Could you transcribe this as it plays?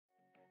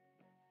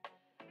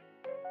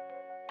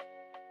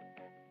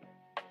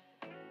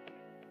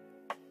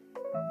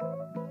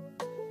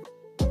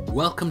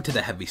Welcome to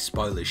the Heavy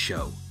Spoilers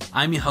Show.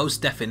 I'm your host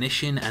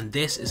Definition, and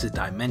this is a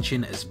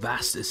dimension as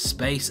vast as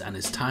space and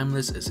as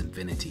timeless as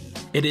infinity.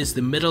 It is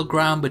the middle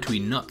ground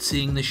between not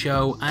seeing the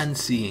show and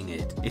seeing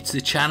it. It's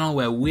the channel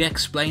where we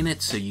explain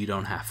it so you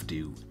don't have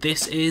to.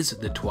 This is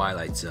the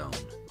Twilight Zone.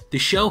 The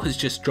show has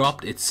just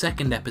dropped its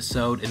second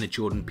episode in a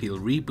Jordan Peele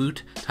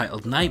reboot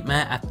titled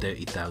Nightmare at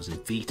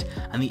 30,000 Feet,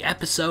 and the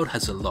episode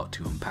has a lot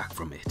to unpack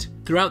from it.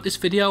 Throughout this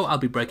video, I'll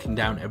be breaking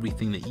down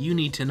everything that you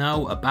need to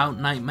know about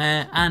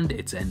Nightmare and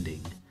its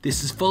ending.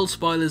 This is full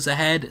spoilers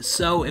ahead,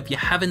 so if you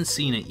haven't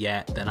seen it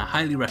yet, then I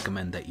highly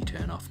recommend that you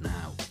turn off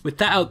now. With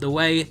that out the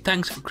way,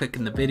 thanks for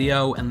clicking the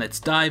video, and let's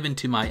dive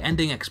into my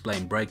ending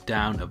explained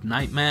breakdown of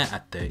Nightmare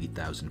at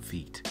 30,000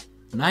 Feet.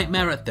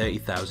 Nightmare at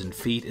 30,000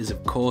 Feet is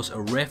of course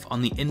a riff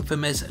on the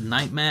infamous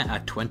Nightmare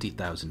at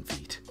 20,000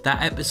 Feet.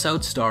 That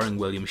episode starring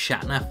William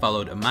Shatner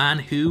followed a man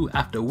who,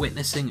 after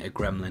witnessing a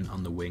gremlin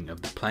on the wing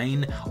of the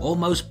plane,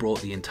 almost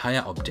brought the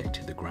entire object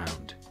to the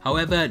ground.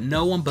 However,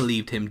 no one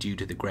believed him due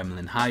to the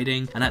gremlin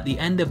hiding, and at the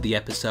end of the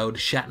episode,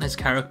 Shatner's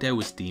character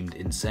was deemed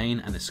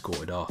insane and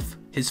escorted off.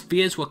 His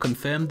fears were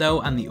confirmed though,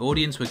 and the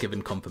audience were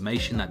given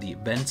confirmation that the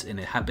events in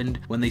it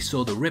happened when they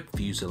saw the ripped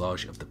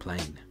fuselage of the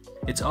plane.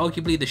 It's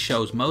arguably the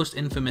show's most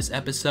infamous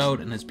episode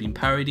and has been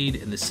parodied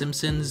in The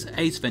Simpsons,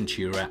 Ace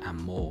Ventura and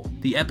more.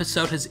 The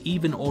episode has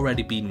even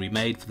already been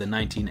remade for the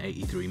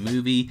 1983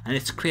 movie, and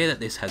it's clear that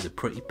this has a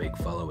pretty big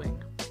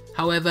following.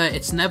 However,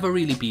 it's never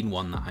really been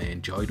one that I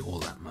enjoyed all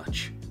that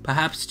much.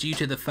 Perhaps due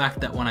to the fact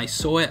that when I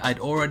saw it I'd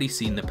already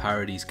seen the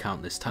parodies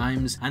countless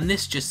times, and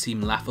this just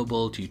seemed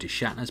laughable due to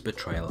Shatner's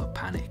betrayal of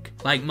Panic.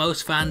 Like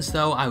most fans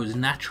though, I was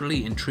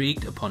naturally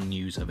intrigued upon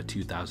news of a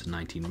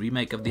 2019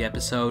 remake of the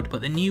episode,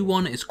 but the new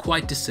one is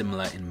quite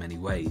dissimilar in many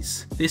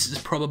ways. This is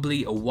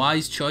probably a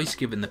wise choice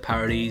given the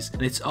parodies,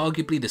 and it's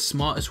arguably the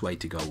smartest way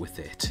to go with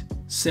it.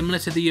 Similar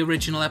to the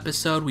original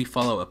episode, we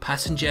follow a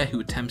passenger who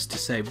attempts to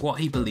save what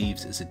he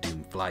believes is a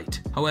doomed flight.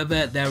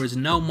 However, there is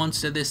no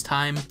monster this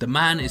time. The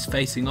man is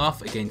facing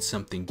off against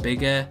something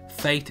bigger,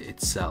 fate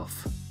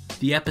itself.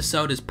 The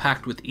episode is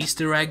packed with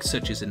Easter eggs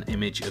such as an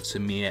image of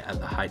Samir at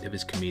the height of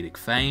his comedic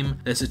fame,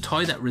 there's a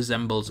toy that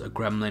resembles a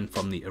gremlin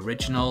from the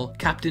original,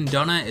 Captain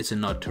Donner is a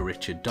nod to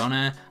Richard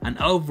Donner, and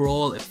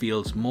overall it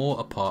feels more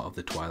a part of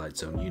the Twilight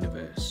Zone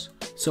universe.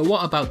 So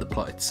what about the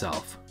plot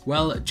itself?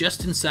 Well,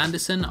 Justin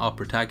Sanderson, our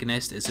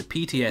protagonist, is a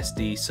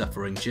PTSD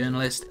suffering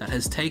journalist that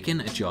has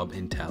taken a job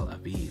in Tel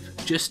Aviv.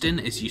 Justin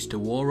is used to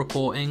war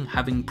reporting,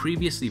 having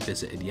previously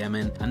visited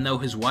Yemen, and though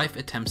his wife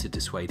attempts to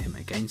dissuade him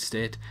against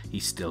it, he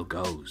still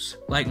goes.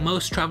 Like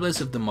most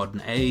travellers of the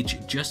modern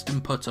age,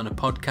 Justin puts on a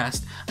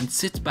podcast and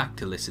sits back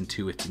to listen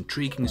to its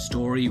intriguing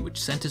story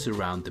which centres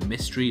around the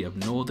mystery of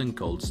Northern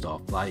Gold Star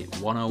Flight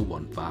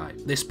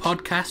 1015. This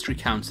podcast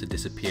recounts the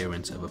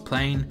disappearance of a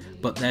plane,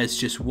 but there's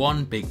just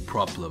one big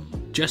problem.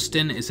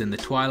 Justin is in the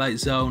Twilight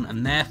Zone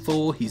and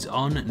therefore he's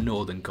on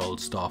Northern Gold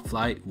Star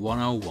Flight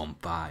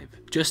 1015.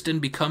 Justin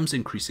becomes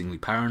increasingly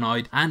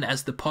paranoid, and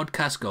as the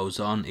podcast goes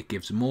on it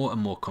gives more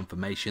and more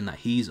confirmation that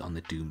he's on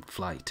the doomed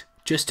flight.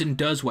 Justin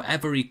does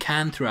whatever he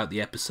can throughout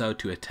the episode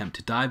to attempt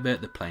to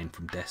divert the plane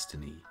from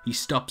destiny. He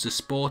stops a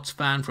sports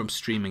fan from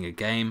streaming a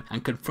game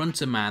and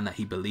confronts a man that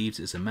he believes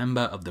is a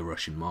member of the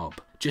Russian mob.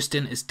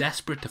 Justin is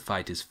desperate to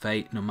fight his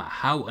fate no matter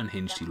how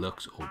unhinged he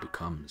looks or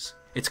becomes.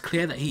 It's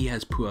clear that he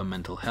has poor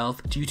mental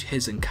health due to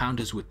his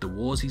encounters with the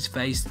wars he's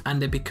faced,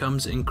 and it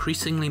becomes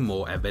increasingly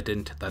more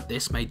evident that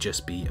this may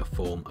just be a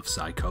form of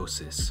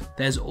psychosis.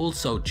 There's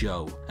also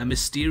Joe, a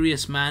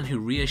mysterious man who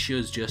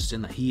reassures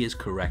Justin that he is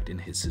correct in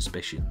his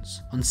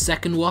suspicions. On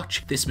second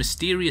watch, this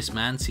mysterious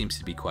man seems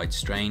to be quite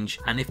strange,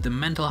 and if the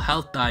mental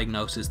health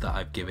diagnosis that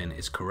I've given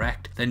is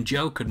correct, then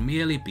Joe could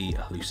merely be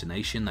a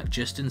hallucination that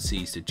Justin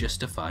sees to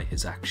justify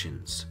his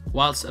actions.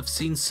 Whilst I've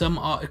seen some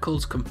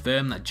articles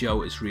confirm that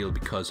Joe is real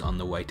because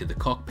on the way to the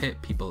cockpit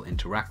people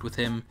interact with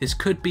him, this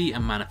could be a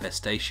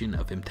manifestation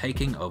of him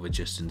taking over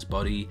Justin's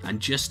body, and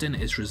Justin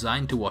is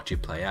resigned to watch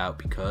it play out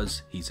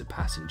because he's a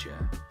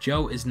passenger.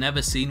 Joe is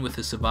never seen with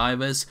the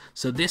survivors,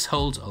 so this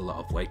holds a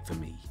lot of weight for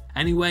me.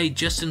 Anyway,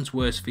 Justin's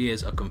worst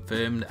fears are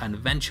confirmed, and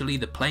eventually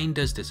the plane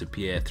does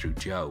disappear through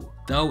Joe,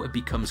 though it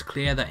becomes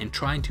clear that in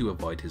trying to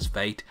avoid his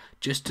fate,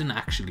 Justin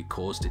actually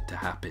caused it to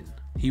happen.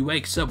 He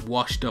wakes up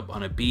washed up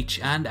on a beach,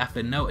 and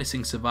after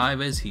noticing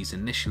survivors he's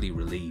initially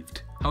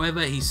relieved.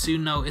 However, he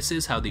soon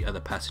notices how the other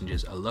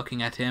passengers are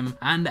looking at him,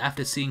 and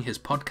after seeing his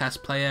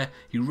podcast player,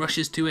 he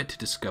rushes to it to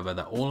discover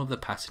that all of the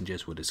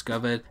passengers were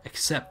discovered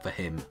except for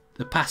him.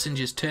 The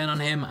passengers turn on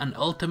him, and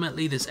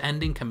ultimately this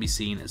ending can be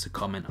seen as a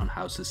comment on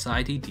how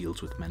society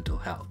deals with mental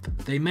health.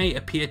 They may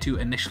appear to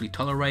initially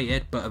tolerate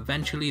it, but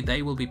eventually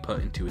they will be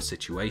put into a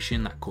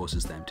situation that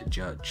causes them to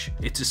judge.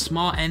 It's a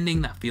smart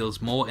ending that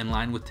feels more in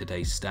line with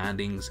today's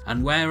standings,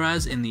 and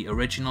whereas in the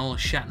original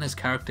Shatner's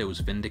character was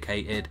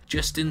vindicated,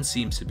 Justin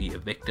seems to be a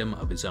victim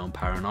of his own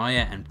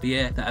paranoia and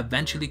fear that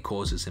eventually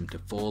causes him to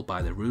fall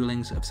by the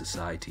rulings of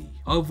society.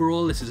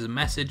 Overall, this is a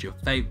message of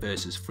fate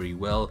versus free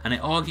will, and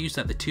it argues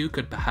that the two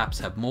could perhaps perhaps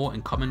have more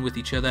in common with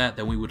each other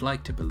than we would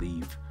like to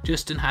believe.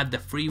 Justin had the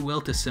free will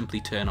to simply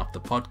turn off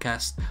the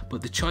podcast,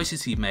 but the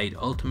choices he made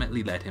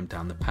ultimately led him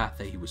down the path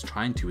that he was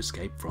trying to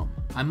escape from.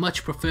 I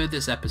much prefer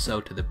this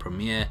episode to the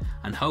premiere,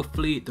 and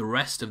hopefully the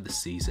rest of the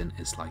season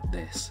is like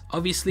this.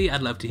 Obviously,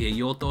 I'd love to hear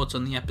your thoughts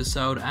on the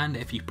episode and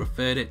if you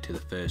preferred it to the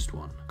first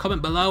one.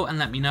 Comment below and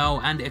let me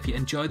know, and if you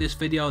enjoyed this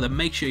video then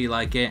make sure you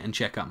like it and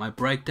check out my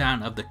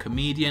breakdown of the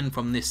comedian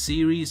from this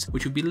series,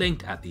 which will be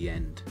linked at the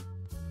end.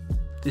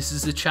 This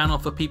is a channel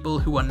for people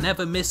who are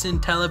never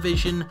missing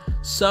television,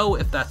 so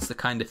if that's the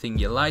kind of thing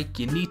you like,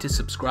 you need to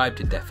subscribe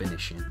to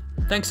Definition.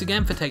 Thanks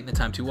again for taking the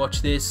time to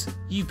watch this,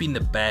 you've been the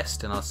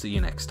best, and I'll see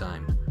you next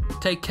time.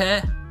 Take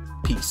care,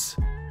 peace.